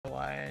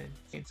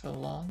taking so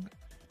long.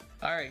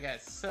 Alright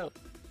guys, so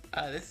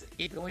this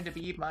is going to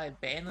be my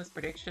Banlist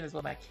prediction as well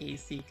as my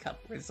KC Cup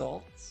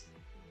results.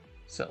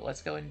 So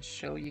let's go and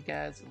show you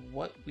guys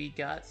what we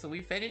got. So we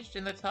finished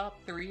in the top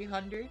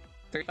 300,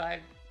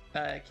 35k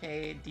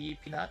DP,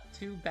 not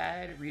too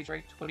bad, reached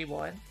rank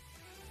 21.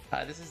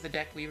 This is the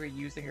deck we were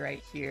using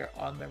right here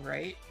on the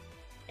right.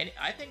 And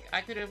I think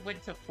I could have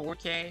went to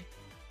 4k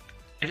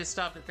and just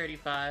stopped at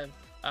 35.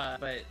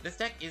 But this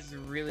deck is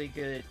really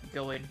good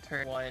going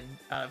turn 1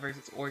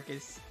 versus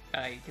Orcus,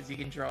 because you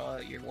can draw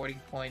your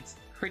warding points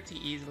pretty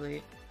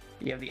easily.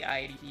 You have the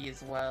IDP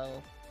as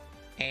well.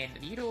 And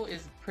Needle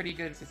is pretty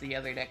good since the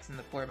other decks in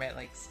the format,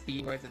 like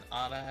Speedboards and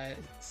Ana.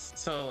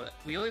 So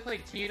we only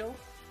played 2 Needle,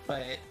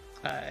 but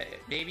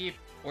maybe if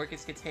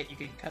Orcus gets hit, you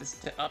can cut this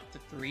to up to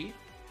 3.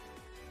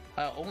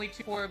 Only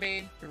 2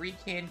 Corbane, 3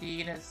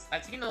 Candinas.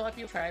 I've seen a lot of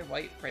people try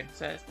White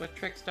Princess with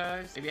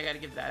Trickstars. Maybe I gotta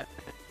give that.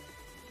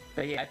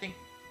 But yeah, I think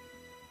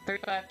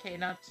 35k,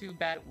 not too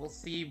bad. We'll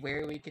see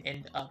where we can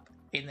end up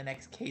in the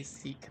next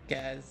KC,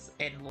 guys.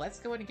 And let's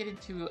go and get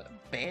into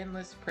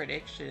Banlist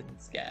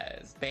predictions,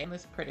 guys.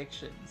 Banlist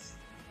predictions.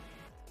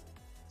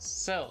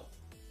 So,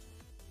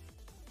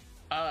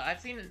 I've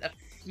seen a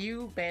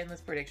few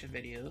Banlist prediction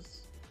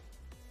videos.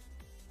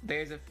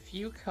 There's a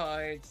few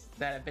cards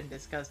that have been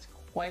discussed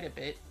quite a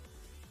bit.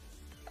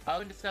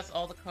 I'll discuss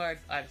all the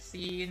cards I've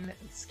seen,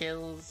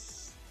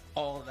 skills,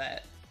 all of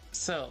that.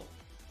 So,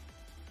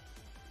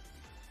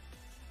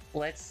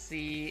 let's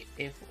see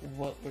if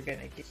what we're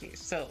gonna get here.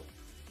 So,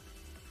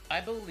 I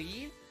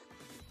believe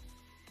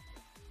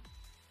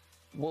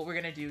what we're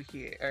gonna do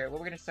here, or what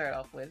we're gonna start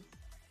off with,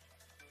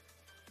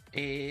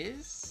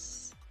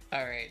 is...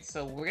 Alright,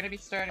 so we're gonna be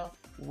starting off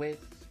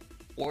with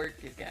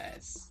Orcus,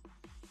 guys.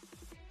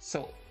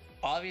 So,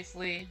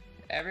 obviously,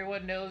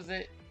 everyone knows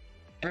it,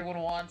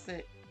 everyone wants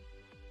it.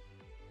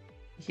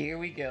 Here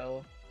we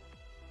go.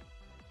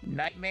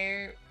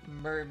 Nightmare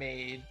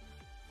Mermaid.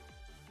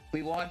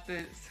 We want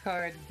this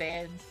card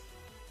banned.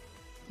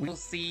 We'll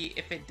see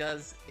if it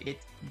does get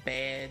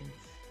banned.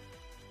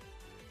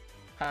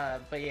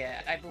 But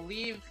yeah, I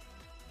believe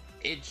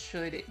it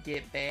should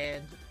get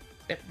banned.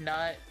 If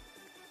not,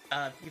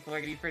 people are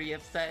gonna be pretty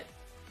upset.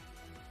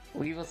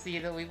 We will see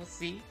though, we will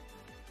see.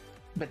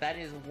 But that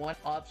is one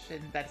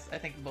option. That's, I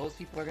think most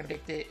people are gonna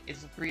pick it.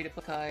 It's a free to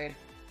play card.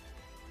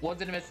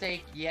 Was it a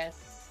mistake?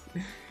 Yes.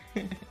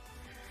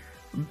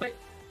 But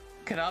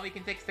Konami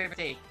can fix their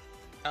mistake.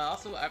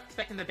 Also, I'm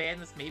expecting the ban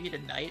list maybe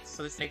tonight,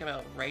 so this may come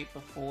out right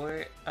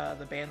before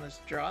the ban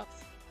list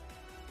drops.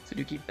 So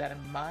do keep that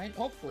in mind,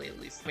 hopefully at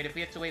least. I mean, if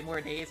we have to wait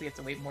more days, we have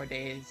to wait more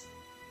days.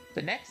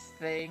 The next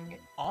thing,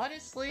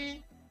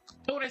 honestly,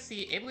 I want to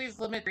see Ibli's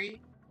limit 3.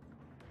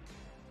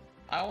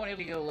 I want Ibli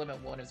to go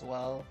limit 1 as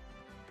well.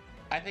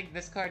 I think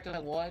this card to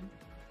limit 1,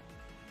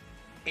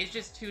 it's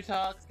just too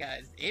toxic,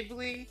 guys.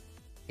 Ibli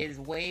is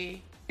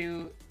way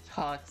too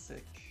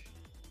toxic.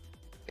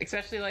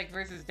 Especially like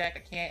versus deck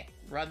that can't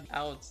run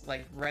out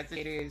like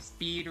Resonators,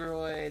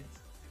 Speedroids.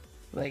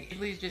 Like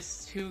Ibli's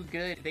just too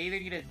good. They either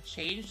need to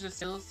change the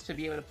skills to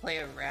be able to play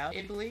around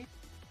Ibli.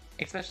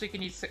 Especially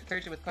can you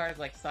search it with cards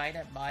like Sign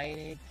Up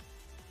Mining.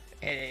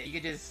 And you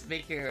could just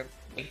make your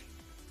like,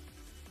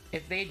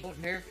 if they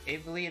don't nerf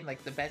Ibli and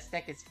like the best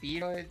deck is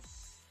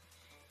Speedroids,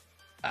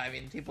 I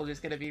mean people are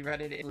just gonna be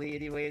running Ibli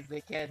any ways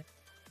they can.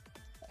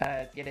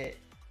 Get it.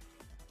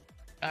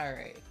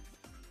 Alright.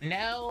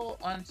 Now,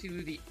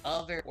 onto the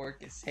other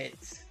Orcus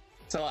hits.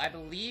 So I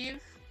believe...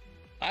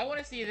 I want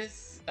to see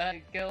this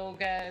go,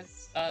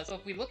 guys. So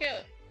if we look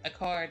at a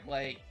card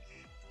like...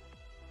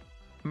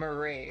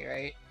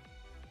 Murray,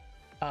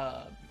 right?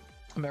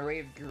 Murray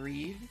of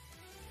Greed?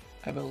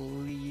 I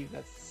believe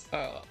that's...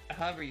 Oh,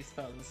 however you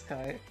spell this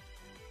card.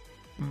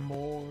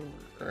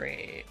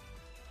 Murray.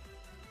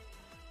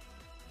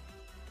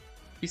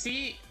 You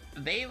see,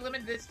 they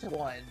limit this to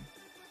 1.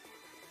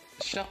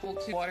 Shuffle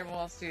 2 water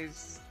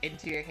monsters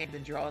into your hand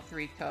and draw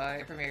 3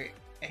 cards from your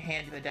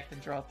hand to the deck and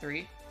draw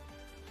 3.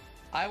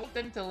 I want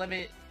them to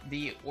limit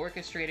the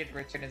orchestrated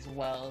return as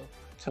well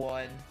to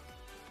 1.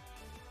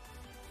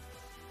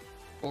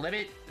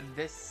 Limit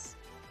this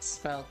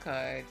spell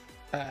card.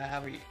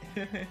 How are you?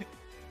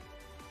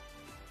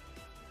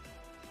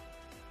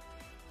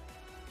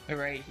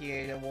 Right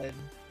here to 1.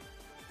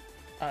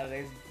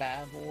 There's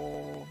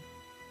Babel.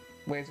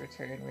 Where's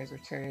return? Where's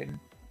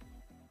return?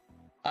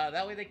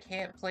 That way they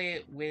can't play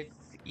it with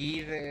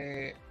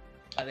either...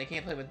 they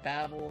can't play with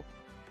Babel.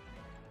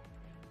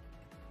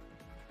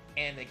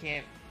 And they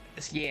can't...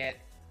 Yeah.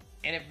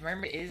 And if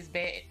remember, is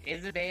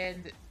it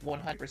banned,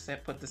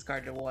 100% put this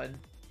card to 1.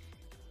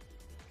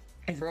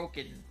 It's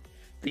broken.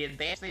 The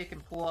advantage that you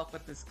can pull off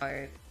with this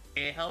card,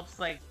 it helps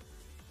like...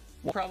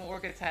 One problem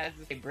Orcus has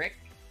is a brick,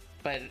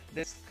 but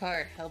this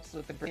card helps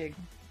with the brick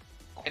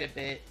quite a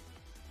bit.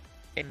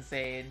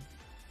 Insane.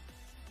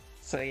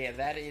 So yeah,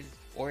 that is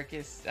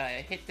Orcus.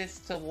 Hit this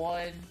to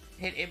 1,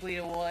 hit Ibli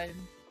to 1,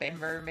 then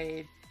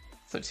Mermaid.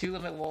 So 2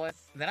 limit 1s.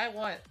 And then I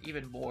want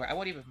even more. I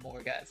want even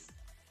more, guys.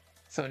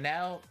 So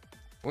now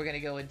we're gonna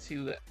go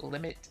into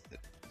limit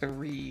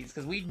 3s,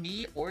 because we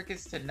need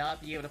Orcus to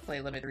not be able to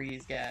play limit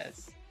 3s,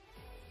 guys.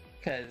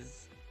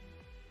 Because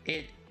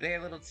they're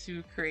a little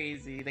too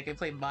crazy. They can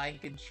play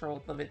mind control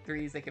with limit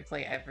 3s, they can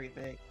play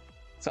everything.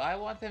 So I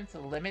want them to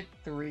limit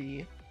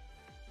 3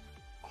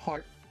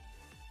 Harp.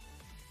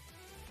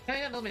 No,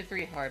 not limit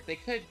 3 Harp. They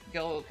could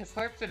go, because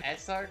Harp's an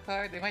SR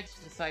card, they might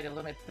just decide to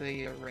limit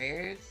the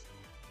rares.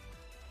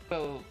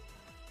 So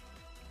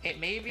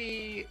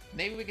maybe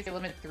we could say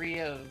limit 3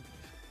 of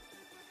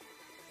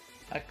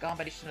a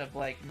combination of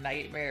like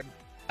Nightmare,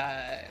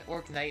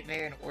 Orc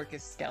Nightmare and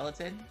Orcus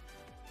Skeleton.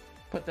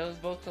 Put those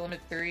both to limit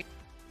 3,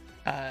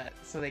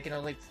 so they can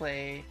only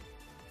play.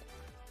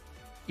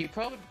 You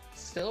probably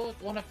still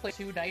want to play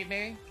 2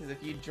 Nightmare, because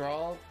if you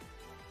draw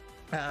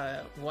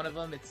one of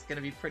them, it's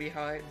gonna be pretty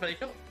hard. But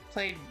if you don't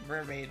play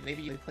Mermaid,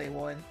 maybe you play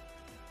 1.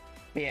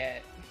 But yeah,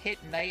 hit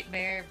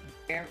Nightmare,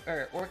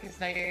 or Orcus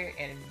Nightmare,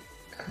 and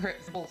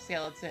Simple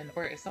Skeleton,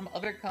 or some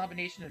other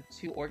combination of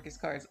 2 Orcus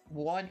cards.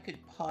 1 could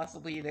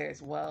possibly be there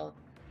as well.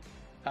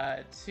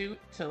 2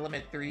 to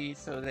limit 3,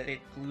 so that it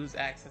lose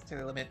access to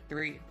the limit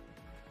 3.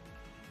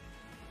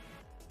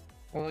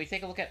 When we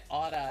take a look at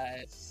Odd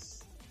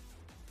Eyes,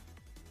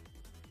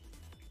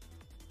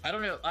 I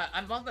don't know.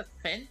 I'm on the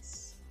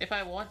fence if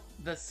I want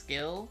the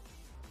skill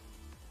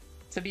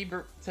to be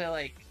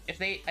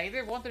if I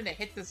either want them to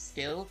hit the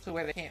skill to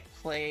where they can't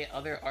play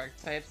other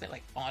archetypes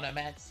like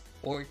Onomats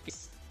or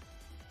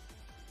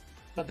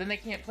but then they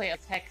can't play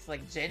attacks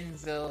like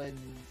Genzo and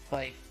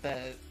like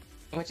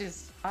which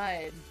is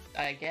fine,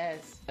 I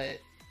guess, but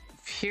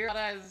Pure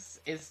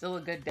Eyes is still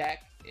a good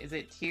deck. Is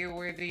it tier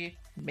worthy?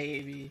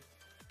 Maybe.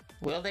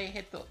 Will they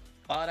hit the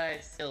Odd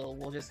Eyes skill?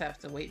 We'll just have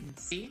to wait and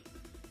see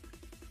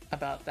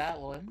about that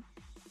one.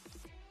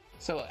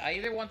 So I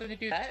either want them to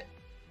do that,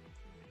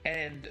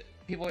 and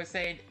people are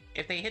saying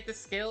if they hit the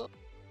skill,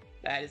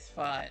 that is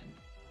fine.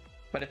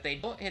 But if they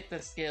don't hit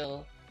the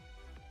skill,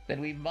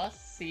 then we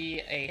must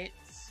see a hit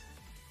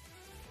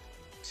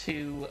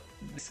to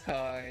this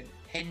card,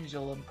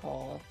 Pendulum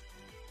Call.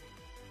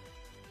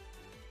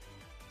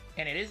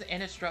 And it is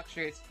in a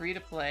structure, it's free to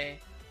play.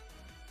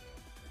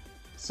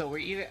 So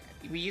we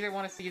either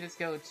want to see this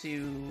go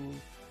to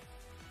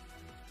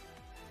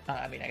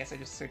I mean, I guess I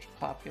just searched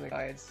popular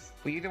cards.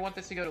 We either want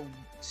this to go to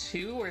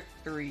 2 or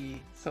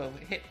 3. So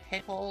hit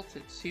pull to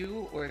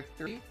 2 or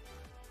 3.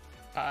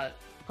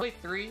 Play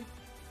 3.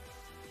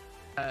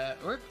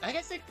 Or I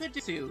guess it could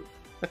do 2.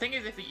 The thing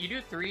is, if you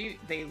do 3,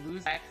 they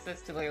lose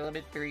access to their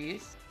limit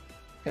 3s.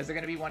 Because they're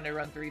going to be one to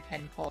run 3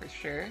 Pen Call for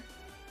sure.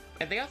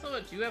 And they also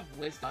do have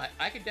Wisdom.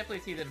 I could definitely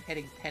see them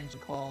hitting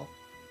Pendulum Call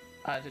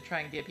to try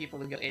and get people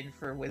to go in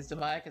for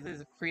Wisdom Eye, because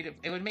it's free to.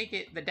 It would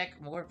make the deck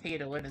more pay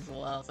to win as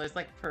well. So it's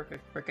like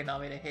perfect for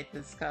Konami to hit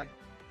this card,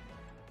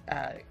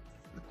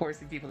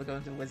 forcing people to go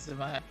into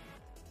Wisdom Eye.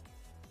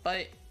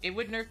 But it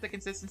would nerf the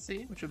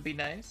consistency, which would be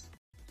nice,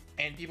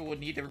 and people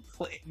would need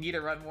to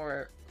run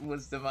more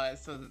Wisdom Eye,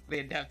 so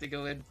they'd have to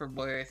go in for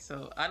more.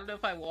 So I don't know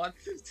if I want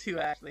to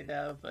actually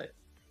now, but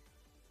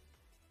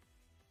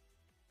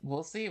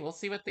we'll see. We'll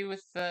see what they do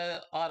with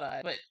Odd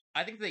Eye. But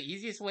I think the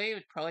easiest way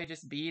would probably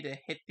just be to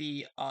hit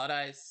the Odd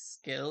Eye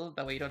skill.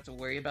 That way you don't have to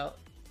worry about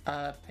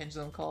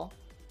Pendulum Call.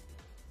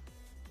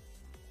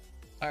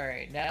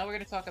 Alright, now we're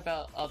going to talk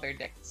about other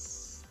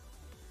decks.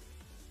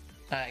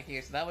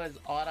 Here, so that was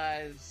Odd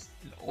Eyes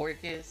and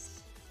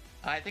Orcus.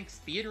 I think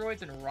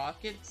Speedroids and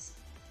Rockets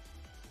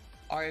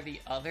are the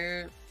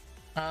other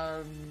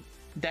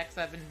decks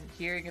I've been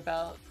hearing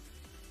about.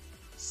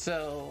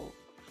 So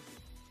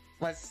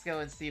let's go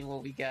and see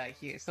what we got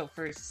here. So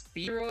for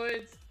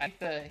Speedroids, I think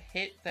the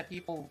hit that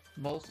people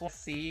most want to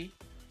see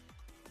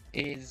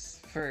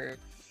is for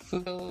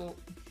Fugo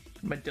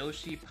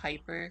Madoshi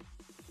Piper.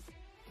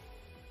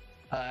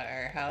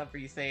 Or however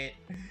you say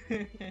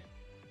it.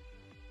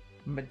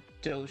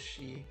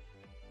 Madoshi.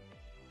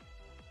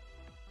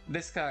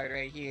 This card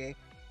right here.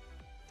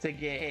 To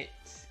get hit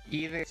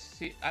either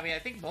to... I mean, I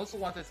think most will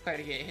want this card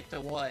to get hit to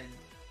 1.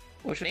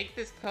 Which would make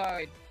this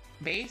card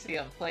basically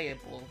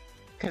unplayable.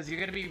 Because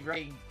you're gonna be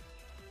running,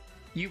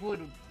 you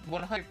would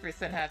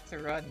 100% have to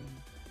run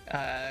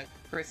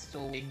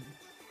Crystal Wing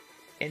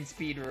in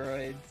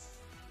Speedroids.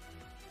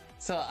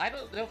 So I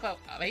don't know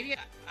if maybe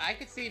I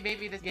could see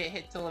maybe this get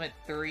hit to limit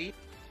 3.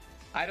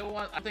 I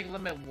think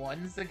limit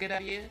 1's a good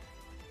idea.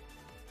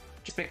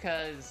 Just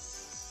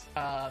because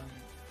I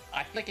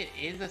feel like it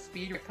is a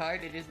Speedroid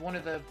card. It is one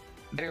of the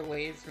better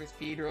ways for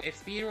Speedroid.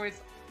 If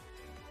Speedroids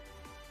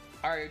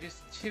are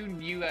just too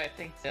new, I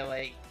think, to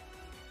like...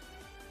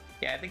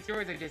 Yeah, I think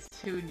steroids are just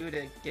too new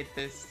to get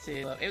this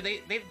to...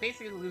 They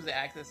basically lose the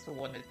access to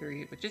 1 to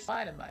 3, which is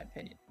fine in my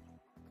opinion.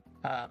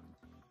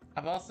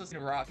 I've also seen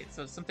Rockets,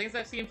 so some things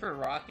I've seen for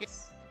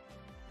Rockets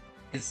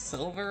is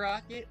Silver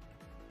Rocket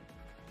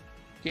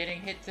getting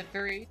hit to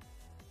 3.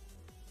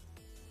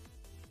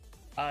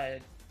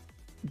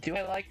 Do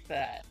I like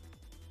that?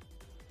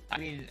 I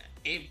mean,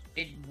 if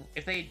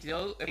they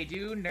do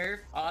nerf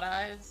Odd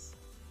Eyes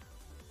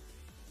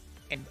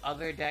and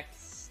other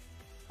decks,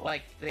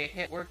 like, they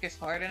hit Orcus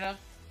hard enough.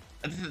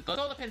 It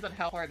all depends on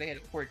how hard they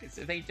hit Orcus.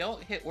 If they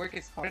don't hit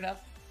Orcus hard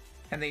enough,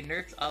 and they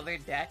nerfed other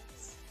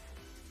decks,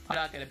 I'm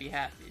not gonna be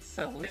happy.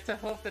 So we have to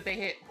hope that they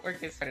hit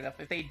Orcus hard enough.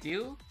 If they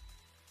do,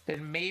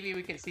 then maybe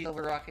we can see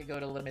Silver Rocket go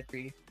to limit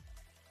 3.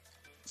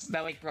 So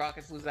that way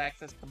Rockets lose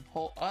access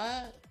to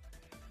I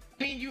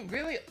mean, you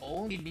really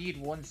only need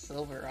one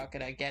Silver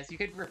Rocket, I guess. You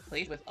could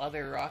replace with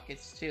other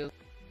rockets too.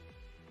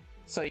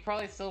 So you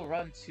probably still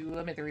run 2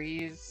 limit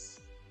 3s,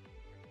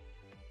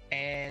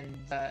 and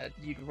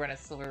you could run a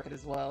Silver Rocket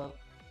as well.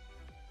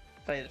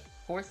 But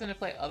force them to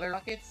play other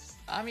rockets?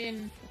 I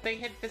mean, if they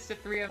hit this to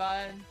 3 of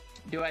on,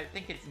 do I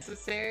think it's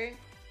necessary?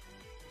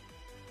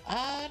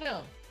 I don't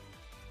know.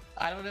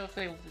 I don't know if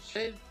they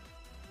should.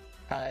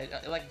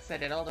 Like I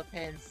said, it all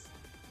depends.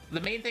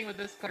 The main thing with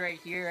this card right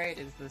here, right,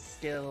 is the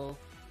skill.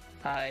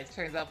 It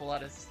turns up a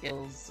lot of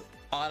skills.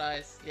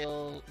 Odd-Eye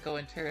skill, go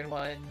in turn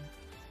 1.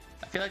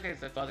 I feel like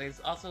there's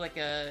others. Also, like,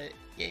 it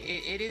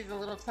is a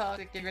little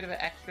toxic getting rid of an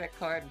extra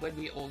card when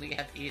we only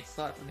have 8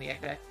 slots in the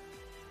extra deck.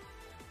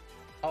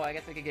 Oh, I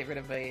guess I could get rid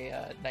of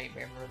a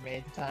Nightmare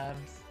Mermaid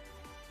times.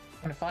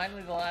 And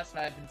finally, the last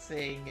one I've been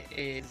saying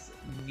is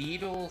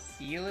Needle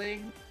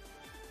Sealing.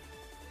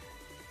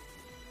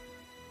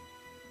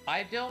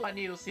 I don't want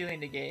Needle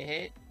Sealing to get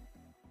hit.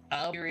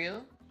 I'll be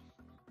real.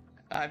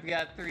 I've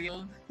got 3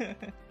 of them.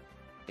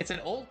 It's an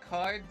old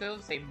card though,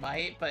 so they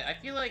might, but I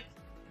feel like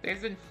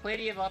there's been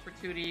plenty of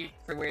opportunity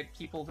for where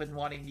people have been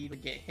wanting Needle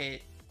to get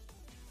hit.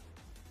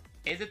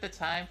 Is it the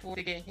time for it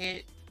to get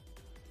hit?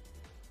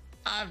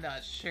 I'm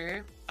not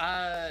sure.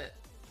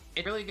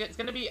 It's really good. It's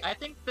gonna be, I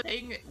think the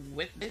thing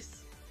with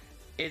this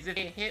is if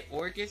they hit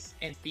Orcus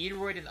and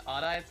Speedroid and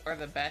Odd-Eyes are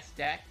the best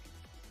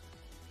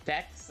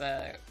decks,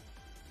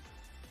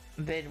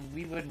 then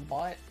we would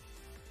want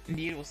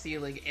Needle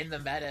Sealing in the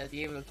meta to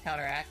be able to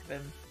counteract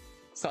them.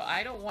 So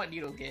I don't want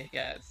Needle to get hit,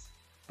 guys.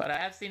 But I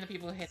have seen the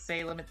people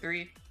say limit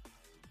 3.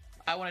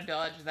 I want to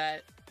dodge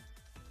that.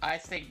 I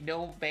say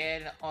no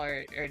ban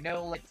or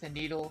no like to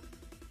Needle.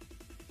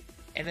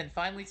 And then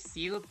finally,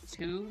 Sealed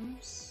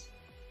Tombs.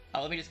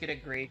 Oh, let me just get a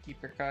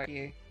Gravekeeper card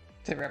here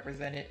to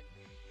represent it.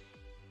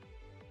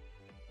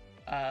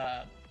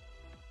 I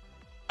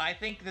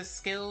think the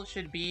skill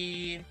should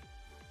be,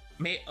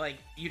 like,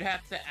 you'd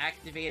have to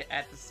activate it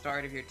at the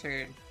start of your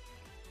turn,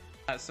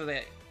 so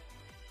that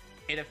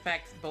it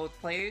affects both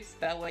players.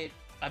 That way,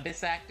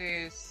 Abyss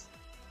Actors,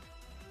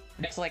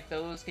 just like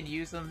those, can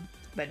use them,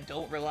 but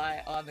don't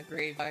rely on the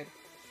graveyard.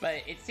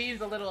 But it seems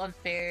a little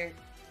unfair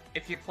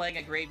if you're playing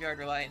a graveyard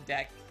reliant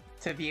deck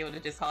to be able to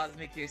just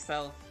Cosmic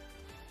yourself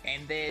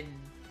and then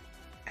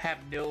have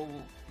no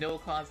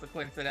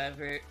consequence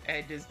whatever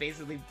and just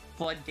basically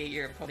floodgate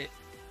your opponent.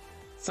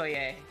 So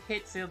yeah,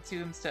 hit Sealed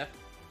Tombs to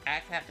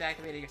have to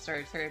activate your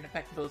start turn and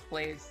affect both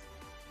players.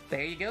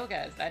 There you go,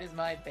 guys. That is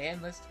my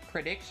ban list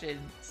prediction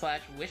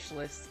 / wish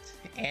list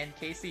and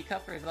KC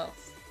Cup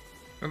results.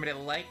 Remember to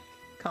like,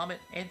 comment,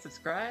 and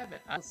subscribe,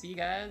 and I'll see you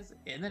guys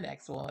in the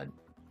next one.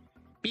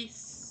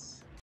 Peace!